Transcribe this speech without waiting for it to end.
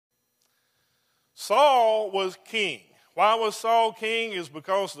Saul was king. Why was Saul king? Is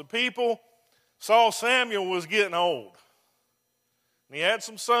because the people saw Samuel was getting old. And he had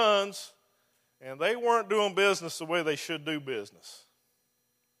some sons, and they weren't doing business the way they should do business.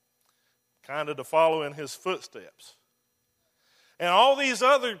 Kind of to follow in his footsteps. And all these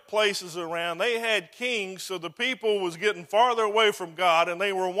other places around, they had kings, so the people was getting farther away from God, and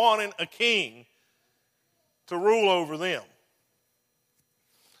they were wanting a king to rule over them.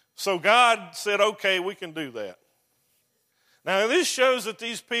 So God said, okay, we can do that. Now this shows that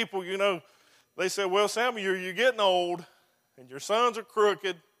these people, they said, well, Samuel, you're getting old, and your sons are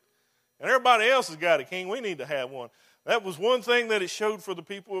crooked, and everybody else has got a king. We need to have one. That was one thing that it showed for the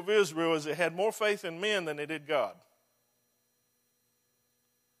people of Israel, is it had more faith in men than it did God.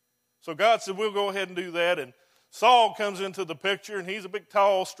 So God said, we'll go ahead and do that. And Saul comes into the picture, and he's a big,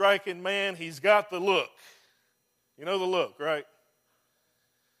 tall, striking man. He's got the look. You know the look, right?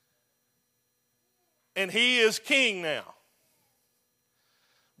 And he is king now.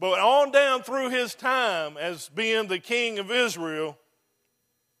 But on down through his time as being the king of Israel,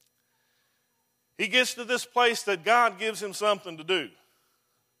 he gets to this place that God gives him something to do.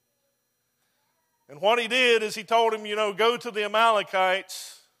 And what he did is he told him, go to the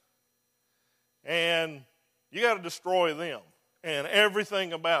Amalekites, and you got to destroy them and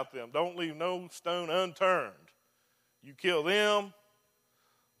everything about them. Don't leave no stone unturned. You kill them,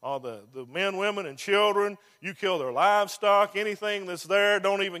 all the men, women, and children. You kill their livestock, anything that's there.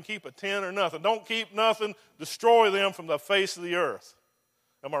 Don't even keep a tent or nothing. Don't keep nothing. Destroy them from the face of the earth.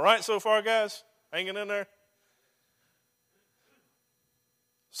 Am I right so far, guys? Hanging in there?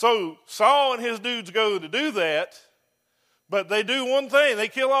 So Saul and his dudes go to do that. But they do one thing. They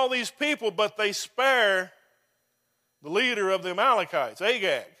kill all these people, but they spare the leader of the Amalekites,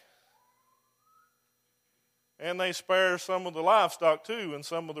 Agag. And they spare some of the livestock too and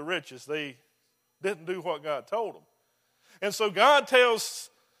some of the riches. They didn't do what God told them. And so God tells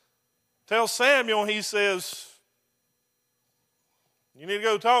Samuel, he says, you need to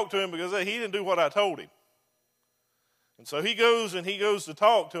go talk to him because he didn't do what I told him. And so he goes to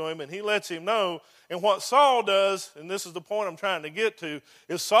talk to him, and he lets him know. And what Saul does, and this is the point I'm trying to get to,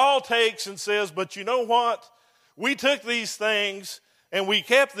 is Saul takes and says, but you know what? We took these things and we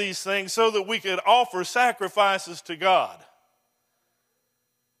kept these things so that we could offer sacrifices to God.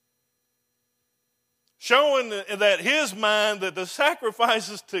 Showing that his mind, that the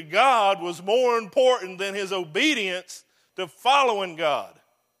sacrifices to God was more important than his obedience to following God.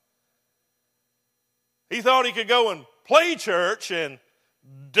 He thought he could go and play church and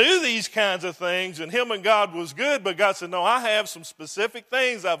do these kinds of things, and him and God was good, but God said, no, I have some specific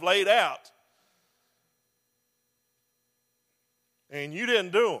things I've laid out. And you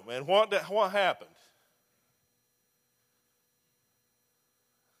didn't do them. And what happened?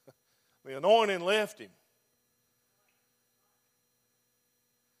 The anointing left him.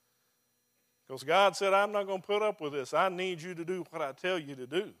 Because God said, I'm not going to put up with this. I need you to do what I tell you to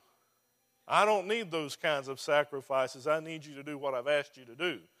do. I don't need those kinds of sacrifices. I need you to do what I've asked you to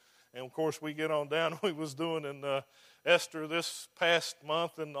do. And, of course, we get on down. We was doing in Esther this past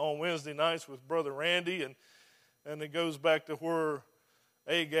month and on Wednesday nights with Brother Randy. And it goes back to where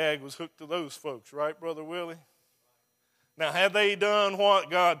Agag was hooked to those folks. Right, Brother Willie? Now, had they done what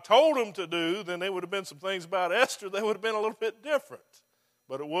God told them to do, then there would have been some things about Esther that would have been a little bit different.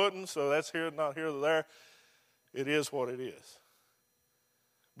 But it wouldn't, so that's here, not here, there. It is what it is.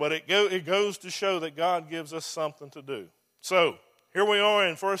 But it goes to show that God gives us something to do. So, here we are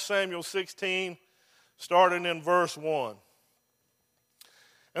in 1 Samuel 16, starting in verse 1.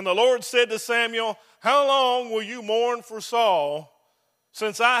 And the Lord said to Samuel, how long will you mourn for Saul,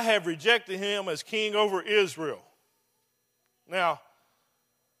 since I have rejected him as king over Israel? Now,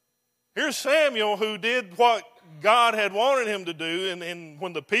 here's Samuel who did what God had wanted him to do, and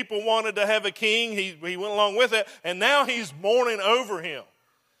when the people wanted to have a king, he went along with it, and now he's mourning over him.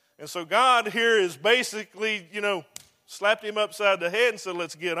 And so God here is basically, slapped him upside the head and said,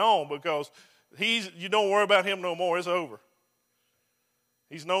 let's get on, because you don't worry about him no more. It's over.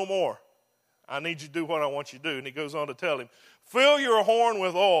 He's no more. I need you to do what I want you to do. And he goes on to tell him, fill your horn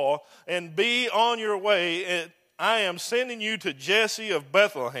with oil and be on your way. And I am sending you to Jesse of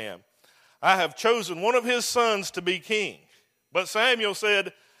Bethlehem. I have chosen one of his sons to be king. But Samuel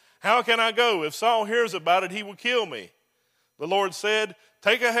said, how can I go? If Saul hears about it, he will kill me. The Lord said,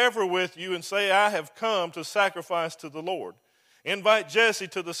 take a heifer with you and say, I have come to sacrifice to the Lord. Invite Jesse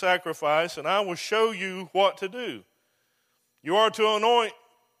to the sacrifice, and I will show you what to do. You are to anoint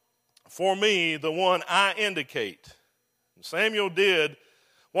for me the one I indicate. And Samuel did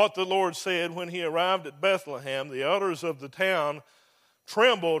what the Lord said. When he arrived at Bethlehem, the elders of the town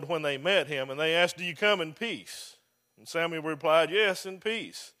trembled when they met him, and they asked, "Do you come in peace?" And Samuel replied, "Yes, in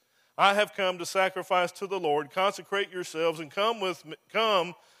peace. I have come to sacrifice to the Lord. Consecrate yourselves and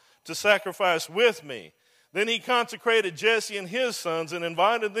come to sacrifice with me." Then he consecrated Jesse and his sons and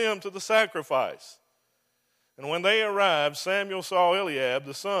invited them to the sacrifice. And when they arrived, Samuel saw Eliab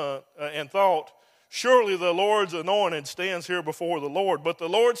the son and thought, "Surely the Lord's anointed stands here before the Lord." But the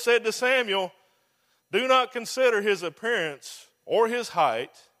Lord said to Samuel, "Do not consider his appearance or his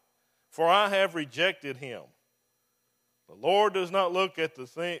height, for I have rejected him. The Lord does not look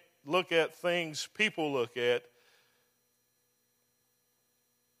at things people look at.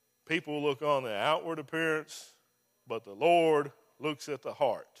 People look on the outward appearance, but the Lord looks at the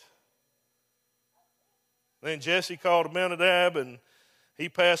heart." Then Jesse called Abinadab, and he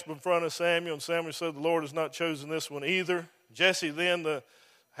passed in front of Samuel, and Samuel said, "The Lord has not chosen this one either." Jesse then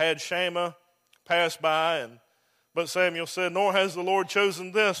had Shammah pass by, but Samuel said, "Nor has the Lord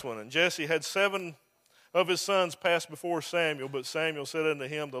chosen this one." And Jesse had 7 of his sons pass before Samuel, but Samuel said unto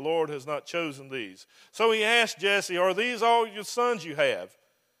him, "The Lord has not chosen these." So he asked Jesse, "Are these all your sons you have?"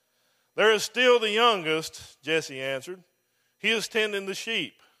 "There is still the youngest," Jesse answered. "He is tending the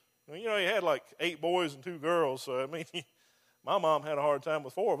sheep." Well, he had like 8 boys and 2 girls, so my mom had a hard time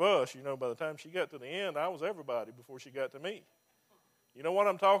with 4 of us. By the time she got to the end, I was everybody before she got to me. You know what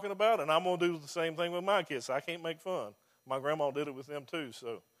I'm talking about? And I'm going to do the same thing with my kids. I can't make fun. My grandma did it with them too.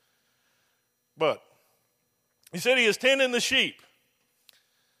 But he said he is tending the sheep.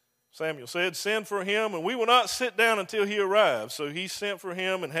 Samuel said, "Send for him, and we will not sit down until he arrives." So he sent for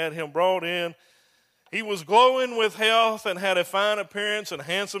him and had him brought in. He was glowing with health and had a fine appearance and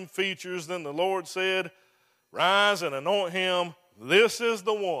handsome features. Then the Lord said, "Rise and anoint him. This is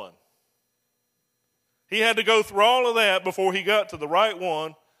the one." He had to go through all of that before he got to the right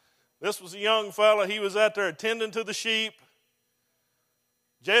one. This was a young fella. He was out there attending to the sheep.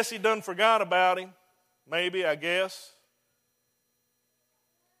 Jesse done forgot about him, maybe, I guess.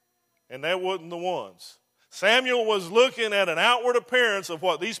 And that wasn't the ones. Samuel was looking at an outward appearance of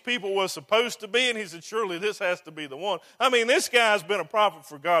what these people were supposed to be, and he said, "Surely this has to be the one." This guy's been a prophet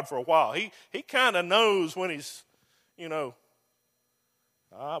for God for a while. He kind of knows when he's, but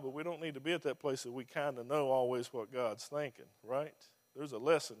we don't need to be at that place that we kind of know always what God's thinking, right? There's a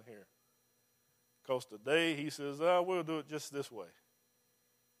lesson here. Because today he says, we'll do it just this way.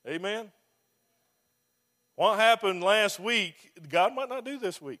 Amen? What happened last week, God might not do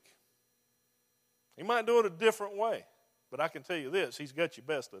this week. He might do it a different way. But I can tell you this, he's got you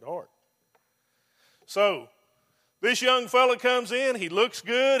best at heart. So, this young fella comes in, he looks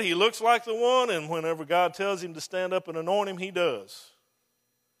good, he looks like the one, and whenever God tells him to stand up and anoint him, he does.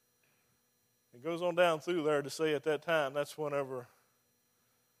 It goes on down through there to say at that time, that's whenever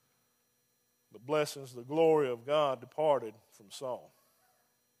the blessings, the glory of God departed from Saul.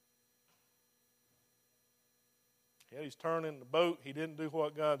 Yeah, he's turning the boat. He didn't do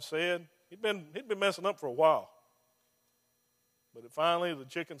what God said. He'd been messing up for a while. But finally, the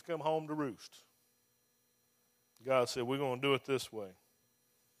chickens come home to roost. God said, "We're going to do it this way."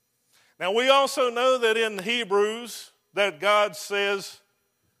 Now, we also know that in Hebrews that God says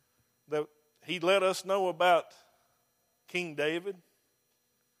that he let us know about King David.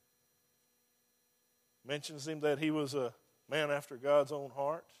 Mentions him that he was a man after God's own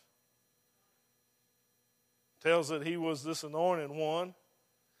heart. Tells that he was this anointed one.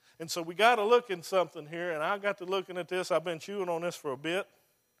 And so we got to look in something here, and I got to looking at this. I've been chewing on this for a bit.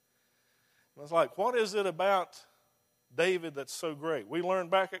 And I was like, what is it about David that's so great? We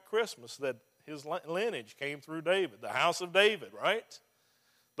learned back at Christmas that his lineage came through David, the house of David, right?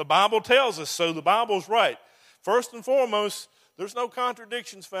 The Bible tells us so. The Bible's right. First and foremost, there's no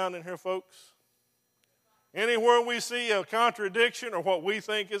contradictions found in here, folks. Anywhere we see a contradiction or what we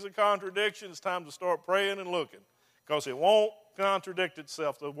think is a contradiction, it's time to start praying and looking, because it won't contradict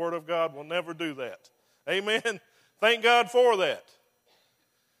itself. The Word of God will never do that. Amen? Thank God for that.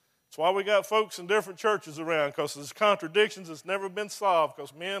 That's why we got folks in different churches around, because there's contradictions that's never been solved,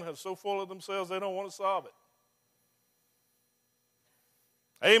 because men are so full of themselves they don't want to solve it.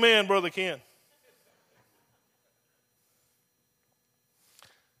 Amen, Brother Ken.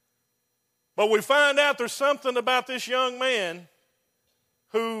 But we find out there's something about this young man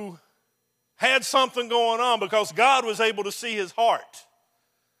who had something going on, because God was able to see his heart.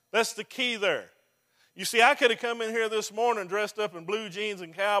 That's the key there. You see, I could have come in here this morning dressed up in blue jeans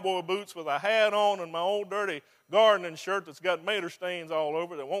and cowboy boots with a hat on and my old dirty gardening shirt that's got mater stains all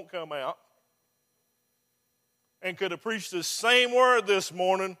over that won't come out, and could have preached the same word this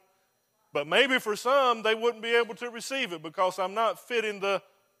morning, but maybe for some they wouldn't be able to receive it because I'm not fitting the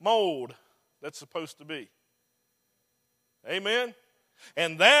mold that's supposed to be. Amen?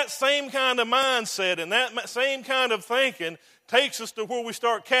 And that same kind of mindset and that same kind of thinking takes us to where we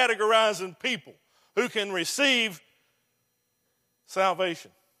start categorizing people who can receive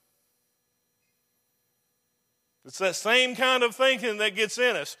salvation. It's that same kind of thinking that gets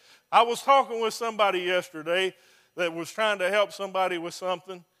in us. I was talking with somebody yesterday that was trying to help somebody with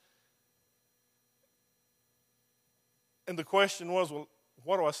something. And the question was, well,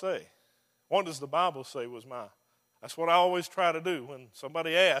 what do I say? What does the Bible say that's what I always try to do. When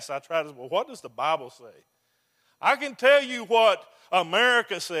somebody asks, I try to, well, what does the Bible say? I can tell you what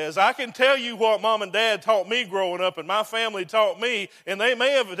America says. I can tell you what Mom and Dad taught me growing up and my family taught me, and they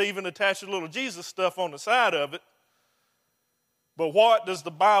may have even attached a little Jesus stuff on the side of it. But what does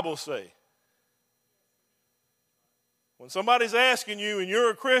the Bible say? When somebody's asking you and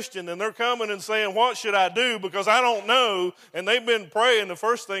you're a Christian and they're coming and saying, what should I do? Because I don't know, and they've been praying, the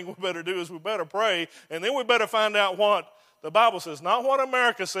first thing we better do is we better pray, and then we better find out what the Bible says. Not what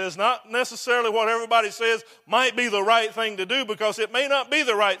America says, not necessarily what everybody says might be the right thing to do, because it may not be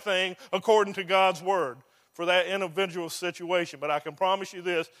the right thing according to God's word for that individual situation. But I can promise you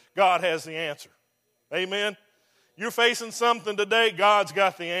this, God has the answer. Amen? You're facing something today, God's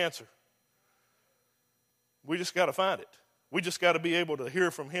got the answer. We just got to find it. We just got to be able to hear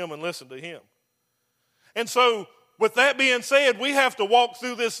from Him and listen to Him. And so, with that being said, we have to walk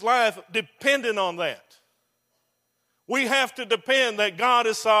through this life depending on that. We have to depend that God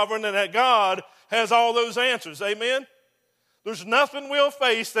is sovereign and that God has all those answers. Amen? There's nothing we'll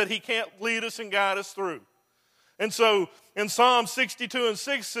face that He can't lead us and guide us through. And so, in Psalm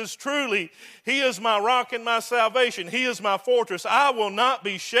 62:6 says, truly, He is my rock and my salvation. He is my fortress. I will not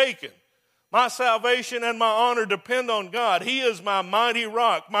be shaken. My salvation and my honor depend on God. He is my mighty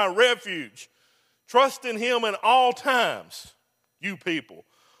rock, my refuge. Trust in Him in all times, you people.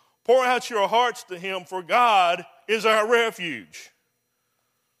 Pour out your hearts to Him, for God is our refuge.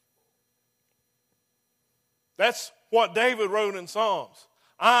 That's what David wrote in Psalms.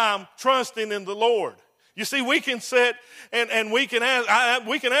 I'm trusting in the Lord. You see, we can sit and we can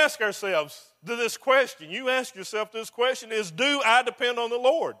ask ourselves this question. You ask yourself this question is, do I depend on the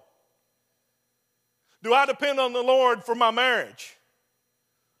Lord? Do I depend on the Lord for my marriage?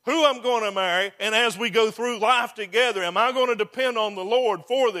 Who I'm going to marry, and as we go through life together, am I going to depend on the Lord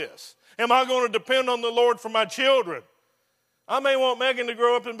for this? Am I going to depend on the Lord for my children? I may want Megan to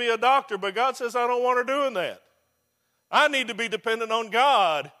grow up and be a doctor, but God says I don't want her doing that. I need to be dependent on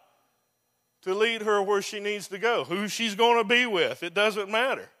God to lead her where she needs to go, who she's going to be with. It doesn't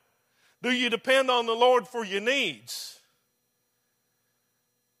matter. Do you depend on the Lord for your needs?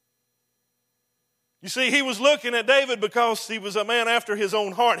 You see, he was looking at David because he was a man after his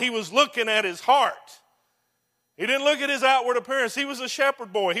own heart. He was looking at his heart. He didn't look at his outward appearance. He was a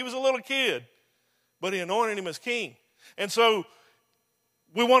shepherd boy. He was a little kid. But He anointed him as king. And so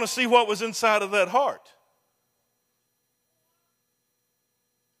we want to see what was inside of that heart.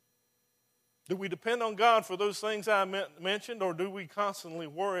 Do we depend on God for those things I mentioned, or do we constantly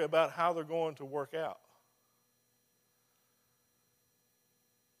worry about how they're going to work out?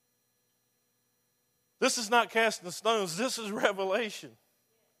 This is not casting stones. This is revelation.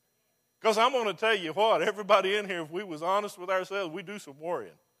 Because I'm going to tell you what, everybody in here, if we was honest with ourselves, we do some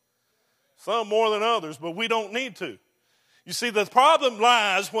worrying. Some more than others, but we don't need to. You see, the problem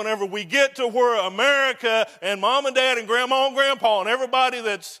lies whenever we get to where America and Mom and Dad and Grandma and Grandpa and everybody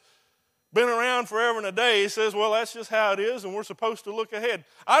that's been around forever and a day says, well, that's just how it is and we're supposed to look ahead.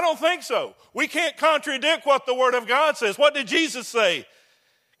 I don't think so. We can't contradict what the Word of God says. What did Jesus say?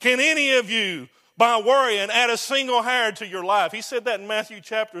 Can any of you, by worrying, add a single hair to your life? He said that in Matthew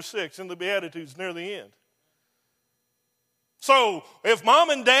chapter 6 in the Beatitudes near the end. So if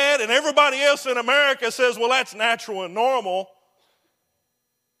Mom and Dad and everybody else in America says, well, that's natural and normal,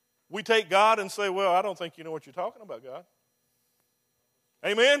 we take God and say, well, I don't think you know what you're talking about, God.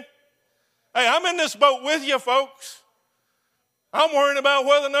 Amen? Hey, I'm in this boat with you, folks. I'm worrying about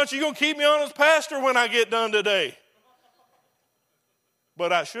whether or not you're going to keep me on as pastor when I get done today.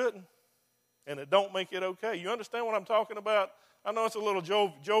 But I shouldn't. And it don't make it okay. You understand what I'm talking about? I know it's a little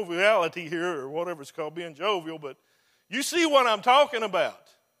joviality here or whatever it's called, being jovial, but you see what I'm talking about.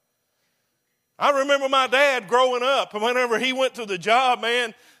 I remember my dad growing up, and whenever he went to the job,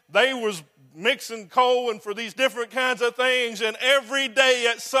 man, they was mixing coal and for these different kinds of things, and every day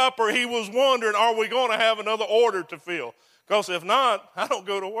at supper he was wondering, are we going to have another order to fill? Because if not, I don't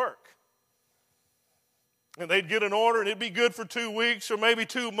go to work. And they'd get an order, and it'd be good for 2 weeks or maybe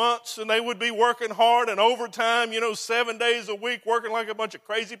 2 months, and they would be working hard and overtime, 7 days a week, working like a bunch of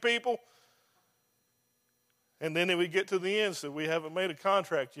crazy people. And then they would get to the end, so we haven't made a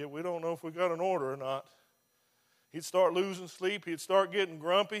contract yet. We don't know if we got an order or not. He'd start losing sleep. He'd start getting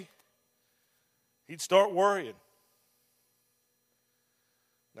grumpy. He'd start worrying.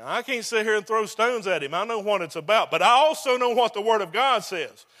 Now, I can't sit here and throw stones at him. I know what it's about. But I also know what the Word of God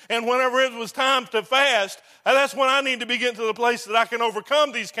says. And whenever it was time to fast, that's when I need to be getting to the place that I can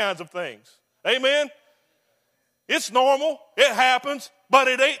overcome these kinds of things. Amen? It's normal. It happens. But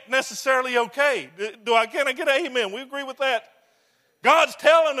it ain't necessarily okay. Can I get an amen? We agree with that? God's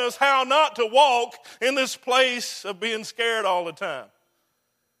telling us how not to walk in this place of being scared all the time.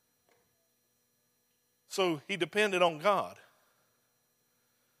 So he depended on God.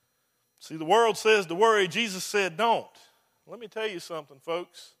 See, the world says to worry. Jesus said don't. Let me tell you something,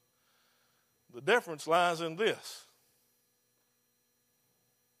 folks. The difference lies in this.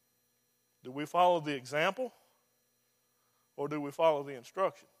 Do we follow the example or do we follow the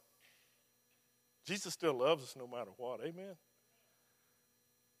instruction? Jesus still loves us no matter what. Amen?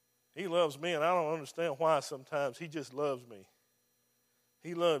 He loves me, and I don't understand why sometimes. He just loves me.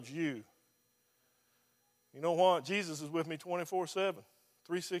 He loves you. You know what? Jesus is with me 24/7,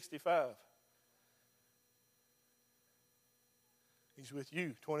 365. He's with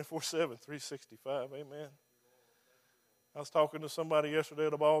you 24/7, 365. Amen. I was talking to somebody yesterday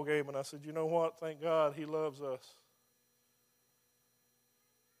at a ball game, and I said, you know what? Thank God he loves us.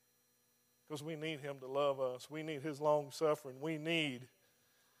 Because we need him to love us. We need his long suffering. We need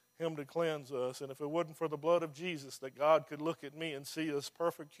him to cleanse us. And if it wasn't for the blood of Jesus, that God could look at me and see this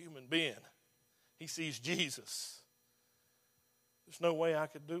perfect human being. He sees Jesus. There's no way I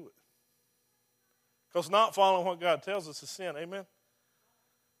could do it. Because not following what God tells us is sin. Amen?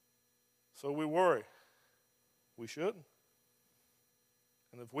 So we worry. We shouldn't.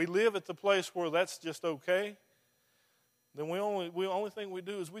 And if we live at the place where that's just okay, then the only thing we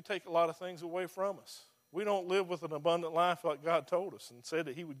do is we take a lot of things away from us. We don't live with an abundant life like God told us and said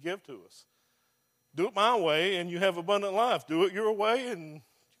that he would give to us. Do it my way and you have abundant life. Do it your way and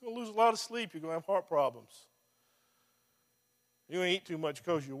you're going to lose a lot of sleep. You're going to have heart problems. You ain't eat too much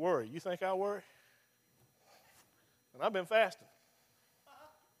because you worry. You think I worry? And I've been fasting.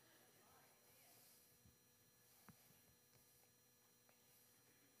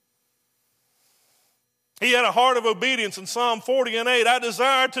 He had a heart of obedience in Psalm 40:8. I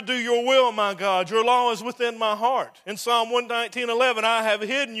desire to do your will, my God. Your law is within my heart. In Psalm 119:11, I have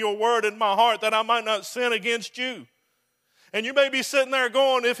hidden your word in my heart that I might not sin against you. And you may be sitting there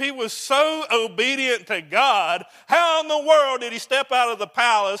going, if he was so obedient to God, how in the world did he step out of the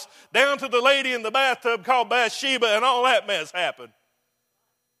palace down to the lady in the bathtub called Bathsheba and all that mess happen?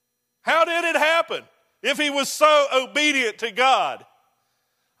 How did it happen if he was so obedient to God?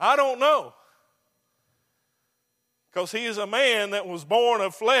 I don't know. Because he is a man that was born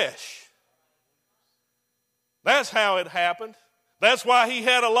of flesh. That's how it happened. That's why he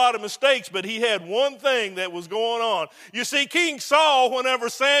had a lot of mistakes, but he had one thing that was going on. You see, King Saul, whenever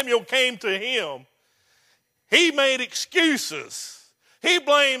Samuel came to him, he made excuses. He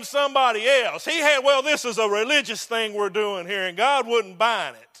blamed somebody else. He had, well, this is a religious thing we're doing here, and God wouldn't buy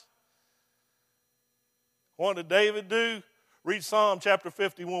it. What did David do? Read Psalm chapter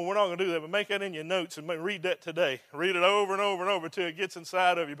 51. We're not going to do that, but make that in your notes and read that today. Read it over and over and over till it gets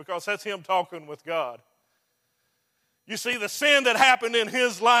inside of you, because that's him talking with God. You see, the sin that happened in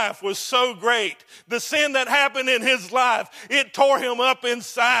his life was so great. The sin that happened in his life, it tore him up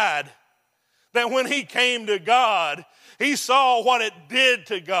inside. That when he came to God, he saw what it did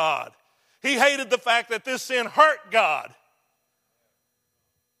to God. He hated the fact that this sin hurt God.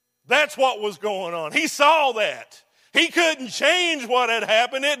 That's what was going on. He saw that. He couldn't change what had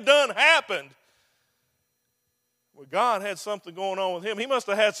happened. It done happened. Well, God had something going on with him. He must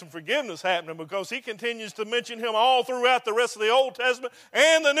have had some forgiveness happening, because he continues to mention him all throughout the rest of the Old Testament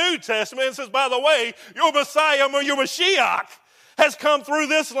and the New Testament, and says, by the way, your Messiah, or your Mashiach, has come through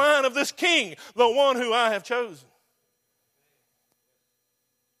this line of this king, the one who I have chosen.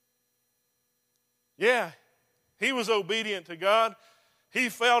 Yeah, he was obedient to God. He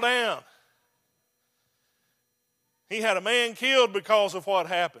fell down. He had a man killed because of what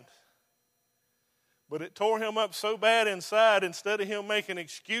happened. But it tore him up so bad inside, instead of him making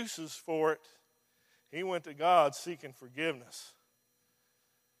excuses for it, he went to God seeking forgiveness.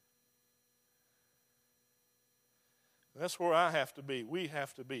 That's where I have to be. We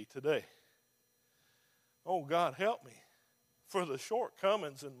have to be today. Oh, God, help me for the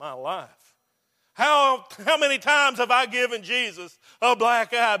shortcomings in my life. How many times have I given Jesus a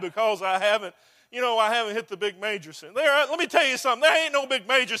black eye because I haven't hit the big major sin? Let me tell you something. There ain't no big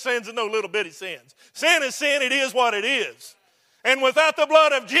major sins and no little bitty sins. Sin is sin. It is what it is. And without the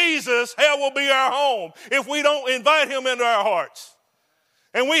blood of Jesus, hell will be our home if we don't invite him into our hearts.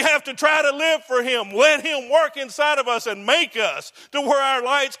 And we have to try to live for Him. Let Him work inside of us and make us to where our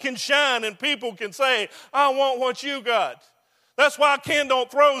lights can shine and people can say, I want what you got. That's why Ken don't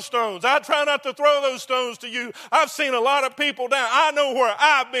throw stones. I try not to throw those stones to you. I've seen a lot of people down. I know where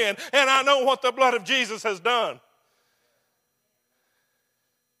I've been, and I know what the blood of Jesus has done.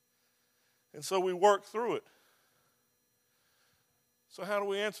 And so we work through it. So how do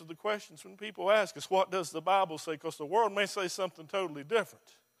we answer the questions when people ask us, what does the Bible say? Because the world may say something totally different.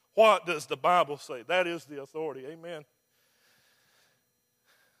 What does the Bible say? That is the authority. Amen.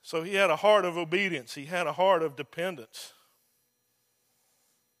 So he had a heart of obedience. He had a heart of dependence.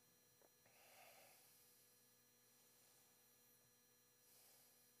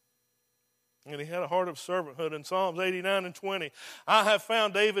 And he had a heart of servanthood. In Psalms 89 and 20, I have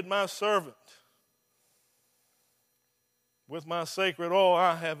found David my servant. With my sacred oil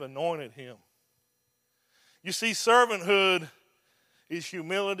I have anointed him. You see, servanthood is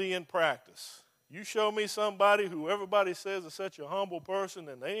humility in practice. You show me somebody who everybody says is such a humble person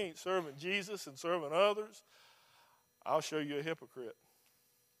and they ain't serving Jesus and serving others, I'll show you a hypocrite.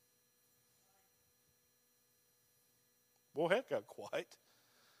 Boy, that got quiet.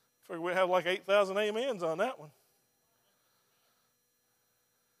 I figured we'd have like 8,000 amens on that one.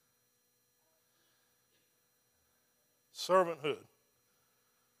 Servanthood.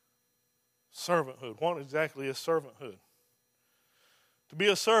 Servanthood. What exactly is servanthood? To be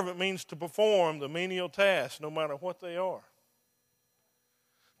a servant means to perform the menial tasks, no matter what they are.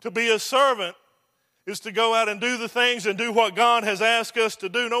 To be a servant is to go out and do the things and do what God has asked us to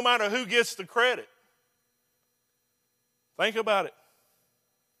do, no matter who gets the credit. Think about it.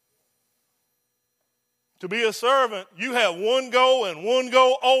 To be a servant, you have one goal and one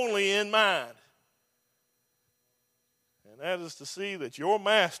goal only in mind. And that is to see that your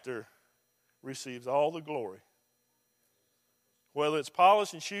master receives all the glory. Whether it's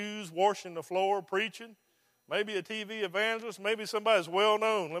polishing shoes, washing the floor, preaching, maybe a TV evangelist, maybe somebody's well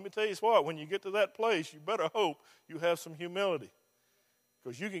known. Let me tell you what, when you get to that place, you better hope you have some humility.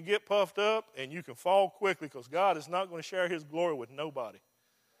 Because you can get puffed up and you can fall quickly because God is not going to share His glory with nobody.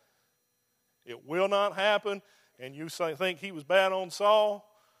 It will not happen. And you think he was bad on Saul,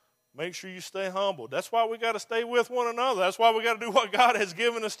 make sure you stay humble. That's why we got to stay with one another. That's why we got to do what God has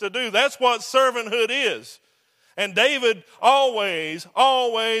given us to do. That's what servanthood is. And David always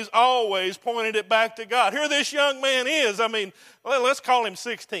pointed it back to God. Here this young man is. I mean, let's call him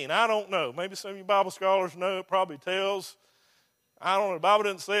 16. I don't know. Maybe some of you Bible scholars know. It probably tells. I don't know. The Bible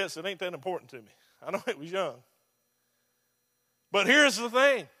didn't say it, so it ain't that important to me. I know it was young. But here's the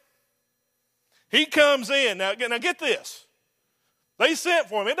thing. He comes in. Now get this. They sent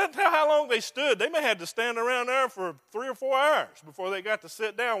for him. It doesn't tell how long they stood. They may have to stand around there for 3 or 4 hours before they got to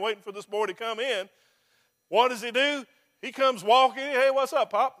sit down waiting for this boy to come in. What does he do? He comes walking in. Hey, what's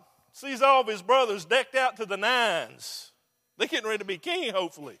up, Pop? Sees all of his brothers decked out to the nines. They're getting ready to be king,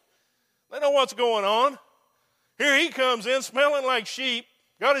 hopefully. They know what's going on. Here he comes in smelling like sheep,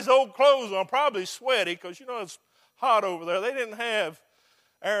 got his old clothes on, probably sweaty because, you know, it's hot over there. They didn't have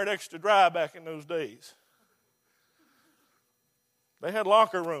Arid Extra Dry back in those days. They had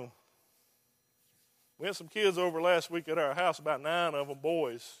locker room. We had some kids over last week at our house, about 9 of them,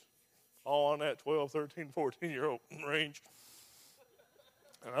 boys, all on that 12, 13, 14-year-old range.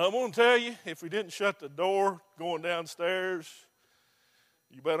 And I'm going to tell you, if we didn't shut the door going downstairs,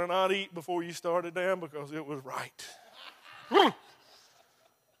 you better not eat before you started down because it was right.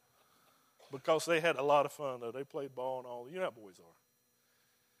 Because they had a lot of fun, though. They played ball and all. You know how boys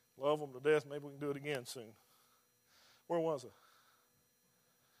are. Love them to death. Maybe we can do it again soon. Where was I?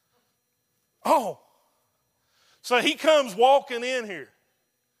 Oh. So he comes walking in here.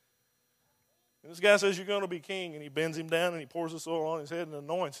 And this guy says, you're going to be king. And he bends him down and he pours this oil on his head and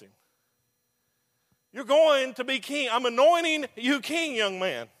anoints him. You're going to be king. I'm anointing you king, young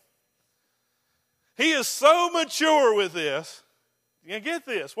man. He is so mature with this. You get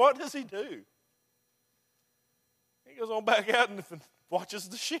this. What does he do? He goes on back out and watches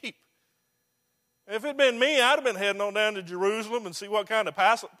the sheep. If it had been me, I'd have been heading on down to Jerusalem and see what kind of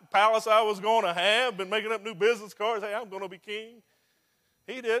palace I was going to have. Been making up new business cards. Hey, I'm going to be king.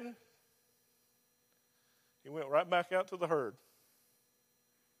 He didn't. He went right back out to the herd.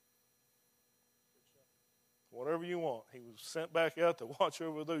 Whatever you want. He was sent back out to watch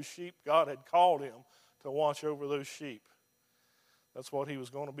over those sheep. God had called him to watch over those sheep. That's what he was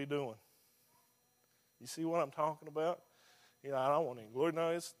going to be doing. You see what I'm talking about? You know, I don't want any glory. No,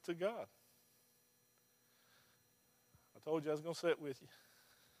 it's to God. I told you I was going to sit with you.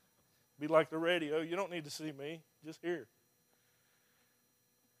 Be like the radio. You don't need to see me. Just hear.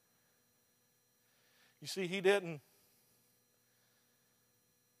 You see, he didn't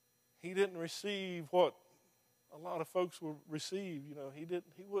he didn't receive what a lot of folks will receive. You know, he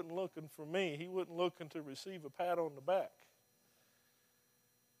wasn't looking for me. He wasn't looking to receive a pat on the back.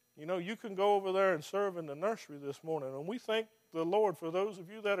 You know, you can go over there and serve in the nursery this morning, and we thank the Lord for those of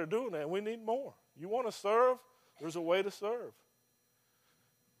you that are doing that. We need more. You want to serve? There's a way to serve.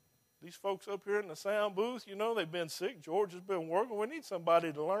 These folks up here in the sound booth, you know, they've been sick. George has been working. We need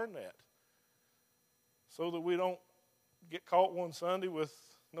somebody to learn that so that we don't get caught one Sunday with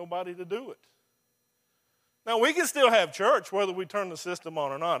nobody to do it. Now, we can still have church whether we turn the system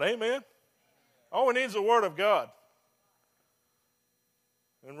on or not. Amen? All we need is the Word of God.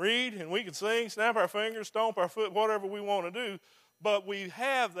 And read, and we can sing, snap our fingers, stomp our foot, whatever we want to do. But we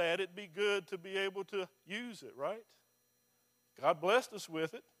have that. It'd be good to be able to use it, right? God blessed us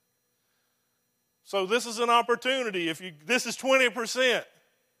with it. So this is an opportunity. This is 20%.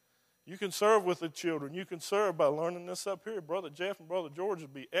 You can serve with the children. You can serve by learning this up here. Brother Jeff and Brother George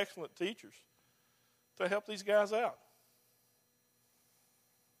would be excellent teachers to help these guys out.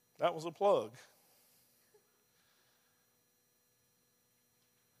 That was a plug.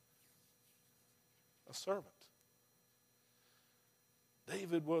 A servant.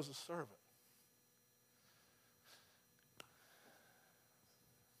 David was a servant.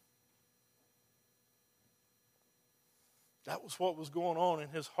 That was what was going on in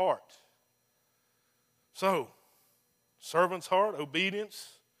his heart. So, servant's heart,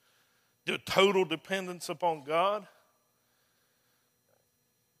 obedience, the total dependence upon God.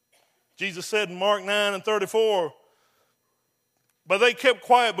 Jesus said in Mark 9:34, but they kept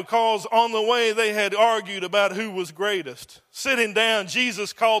quiet because on the way they had argued about who was greatest. Sitting down,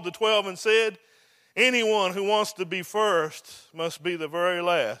 Jesus called the 12 and said, anyone who wants to be first must be the very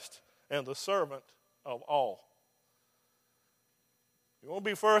last and the servant of all. You want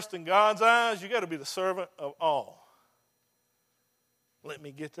to be first in God's eyes, you got to be the servant of all. Let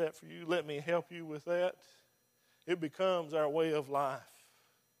me get that for you. Let me help you with that. It becomes our way of life.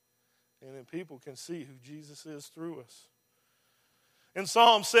 And then people can see who Jesus is through us. In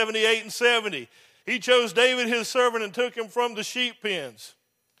Psalm 78 and 70, he chose David his servant and took him from the sheep pens,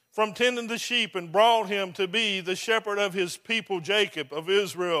 from tending the sheep, and brought him to be the shepherd of his people Jacob, of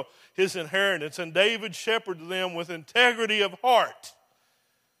Israel, his inheritance. And David shepherded them with integrity of heart.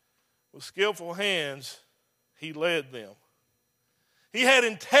 With skillful hands, he led them. He had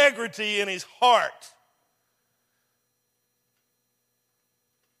integrity in his heart.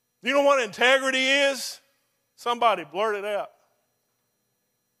 You know what integrity is? Somebody blurt it out.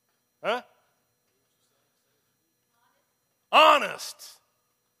 Huh? Honest.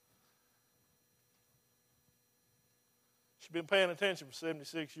 She's been paying attention for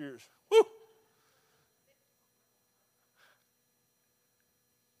 76 years. Woo!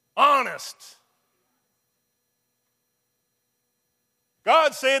 Honest.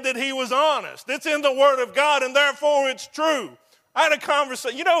 God said that he was honest. It's in the Word of God, and therefore it's true. I had a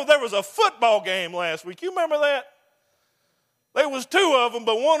conversation. You know, there was a football game last week. You remember that? There was two of them,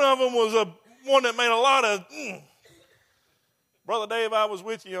 but one of them was one that made a lot of... Brother Dave, I was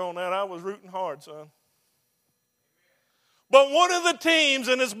with you on that. I was rooting hard, son. But one of the teams,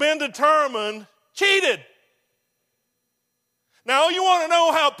 and it's been determined, cheated. Now, you want to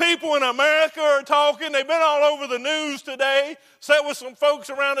know how people in America are talking? They've been all over the news today. Sat with some folks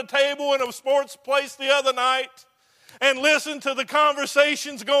around a table in a sports place the other night and listened to the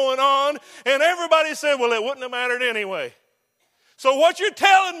conversations going on, and everybody said, well, it wouldn't have mattered anyway. So what you're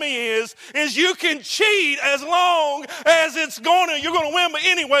telling me is you can cheat as long as you're going to win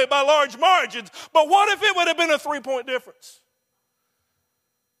anyway by large margins. But what if it would have been a 3-point difference?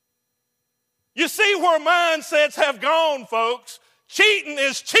 You see where mindsets have gone, folks. Cheating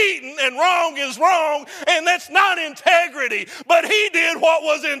is cheating and wrong is wrong, and that's not integrity. But he did what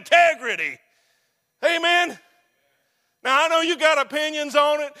was integrity. Amen? Now, I know you got opinions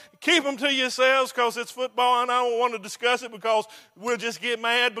on it. Keep them to yourselves because it's football, and I don't want to discuss it because we'll just get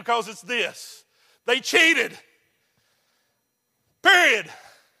mad because it's this. They cheated. Period.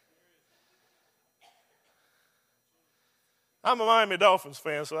 I'm a Miami Dolphins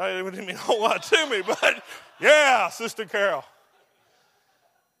fan, so it didn't mean a whole lot to me, but yeah, Sister Carol.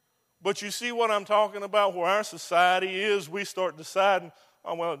 But you see what I'm talking about, where our society is, we start deciding,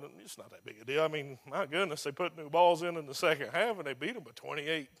 oh, well, it's not that big a deal. I mean, my goodness, they put new balls in the second half, and they beat them by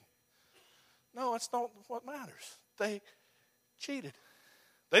 28. No, that's not what matters. They cheated.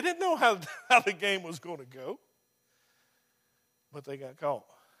 They didn't know how the game was going to go, but they got caught.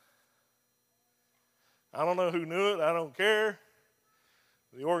 I don't know who knew it. I don't care.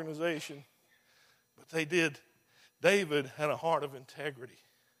 The organization. But they did. David had a heart of integrity.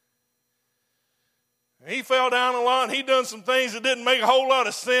 He fell down a lot, and he done some things that didn't make a whole lot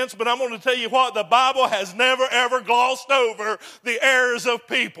of sense, but I'm going to tell you what, the Bible has never, ever glossed over the errors of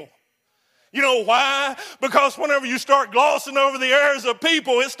people. You know why? Because whenever you start glossing over the errors of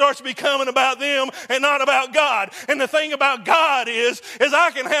people, it starts becoming about them and not about God. And the thing about God is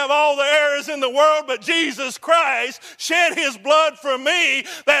I can have all the errors in the world, but Jesus Christ shed his blood for me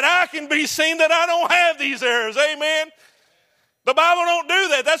that I can be seen that I don't have these errors. Amen? The Bible don't do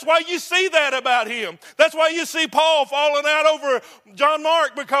that. That's why you see that about him. That's why you see Paul falling out over John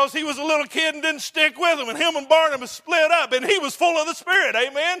Mark because he was a little kid and didn't stick with him, and him and Barnabas split up, and he was full of the Spirit.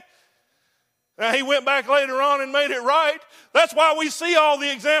 Amen? Now, he went back later on and made it right. That's why we see all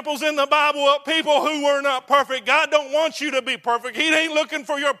the examples in the Bible of people who were not perfect. God don't want you to be perfect. He ain't looking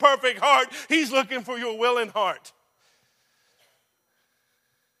for your perfect heart. He's looking for your willing heart.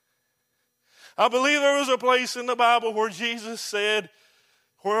 I believe there was a place in the Bible where Jesus said,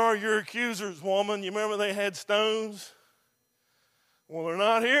 "Where are your accusers, woman?" You remember they had stones? Well, they're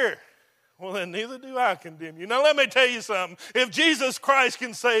not here. Well, then neither do I condemn you. Now, let me tell you something. If Jesus Christ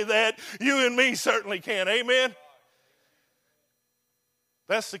can say that, you and me certainly can. Amen?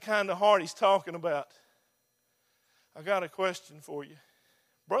 That's the kind of heart he's talking about. I got a question for you.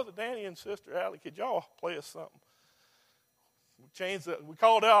 Brother Danny and Sister Allie, could y'all play us something? We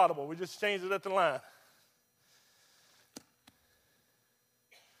called it audible. We just changed it at the line.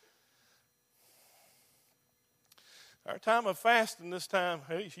 Our time of fasting this time,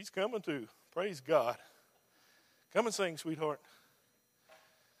 hey, she's coming too. Praise God. Come and sing, sweetheart.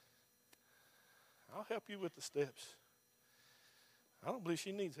 I'll help you with the steps. I don't believe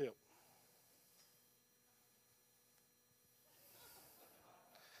she needs help.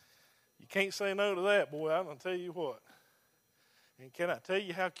 You can't say no to that, boy. I'm going to tell you what. And can I tell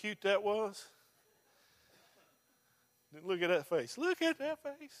you how cute that was? Look at that face. Look at that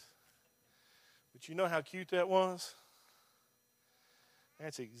face. But you know how cute that was?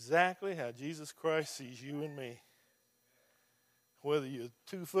 That's exactly how Jesus Christ sees you and me. Whether you're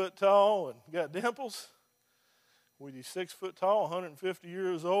 2 foot tall and got dimples, whether you're 6 foot tall, 150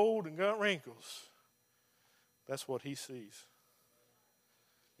 years old and got wrinkles, that's what he sees.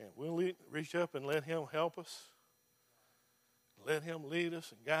 And we'll reach up and let him help us. Let him lead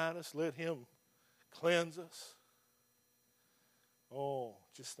us and guide us. Let him cleanse us. Oh,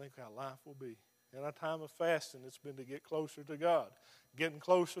 just think how life will be. In our time of fasting, it's been to get closer to God. Getting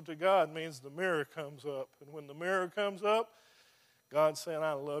closer to God means the mirror comes up. And when the mirror comes up, God's saying,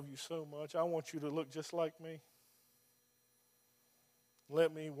 I love you so much. I want you to look just like me.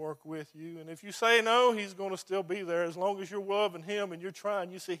 Let me work with you. And if you say no, he's going to still be there as long as you're loving him and you're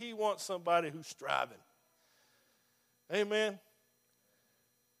trying. You see, he wants somebody who's striving. Amen.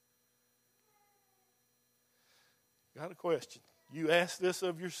 Got a question. You ask this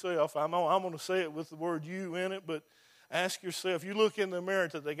of yourself. I'm going to say it with the word you in it, but ask yourself, you look in the mirror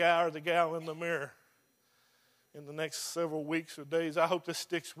to the guy or the gal in the mirror in the next several weeks or days. I hope this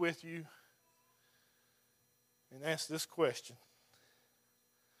sticks with you. And ask this question.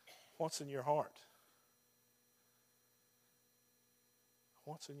 What's in your heart?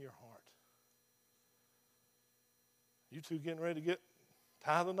 What's in your heart? You two getting ready to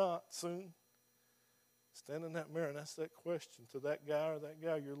tie the knot soon? Stand in that mirror and ask that question to that guy or that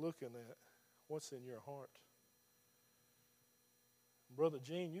gal you're looking at. What's in your heart? Brother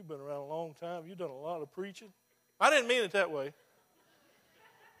Gene, you've been around a long time. You've done a lot of preaching. I didn't mean it that way.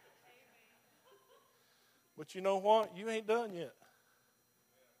 But you know what? You ain't done yet.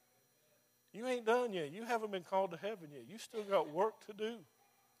 You ain't done yet. You haven't been called to heaven yet. You still got work to do.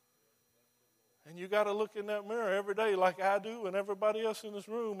 And you got to look in that mirror every day like I do and everybody else in this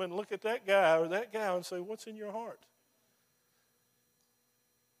room and look at that guy or that gal and say, what's in your heart?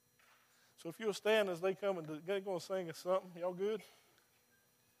 So if you'll stand as they come and they're going to sing us something. Y'all good?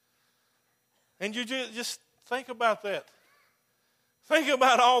 And you just think about that. Think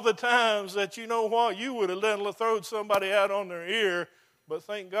about all the times that you know what, you would have thrown somebody out on their ear, but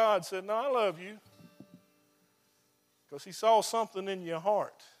thank God said, no, I love you. Because he saw something in your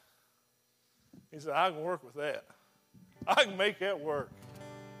heart. He said, I can work with that. I can make that work.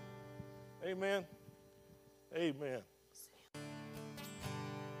 Amen. Amen.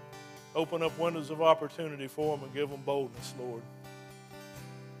 Open up windows of opportunity for them and give them boldness, Lord.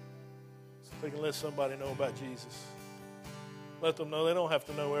 So they can let somebody know about Jesus. Let them know they don't have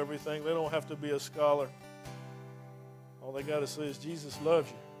to know everything. They don't have to be a scholar. All they got to say is Jesus loves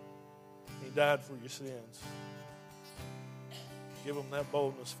you. He died for your sins. Give them that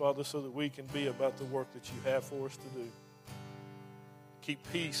boldness, Father, so that we can be about the work that you have for us to do. Keep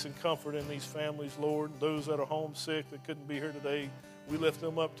peace and comfort in these families, Lord. Those that are homesick that couldn't be here today, we lift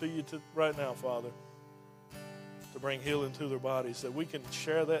them up to you right now, Father. bring healing to their bodies, that we can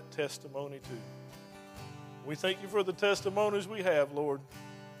share that testimony too. We thank you for the testimonies we have, Lord.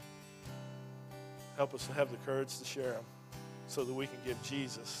 Help us to have the courage to share them so that we can give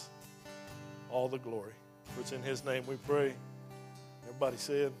Jesus all the glory. For it's in his name we pray. Everybody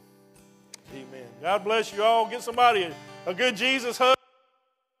said, amen. God bless you all. Get somebody a good Jesus hug.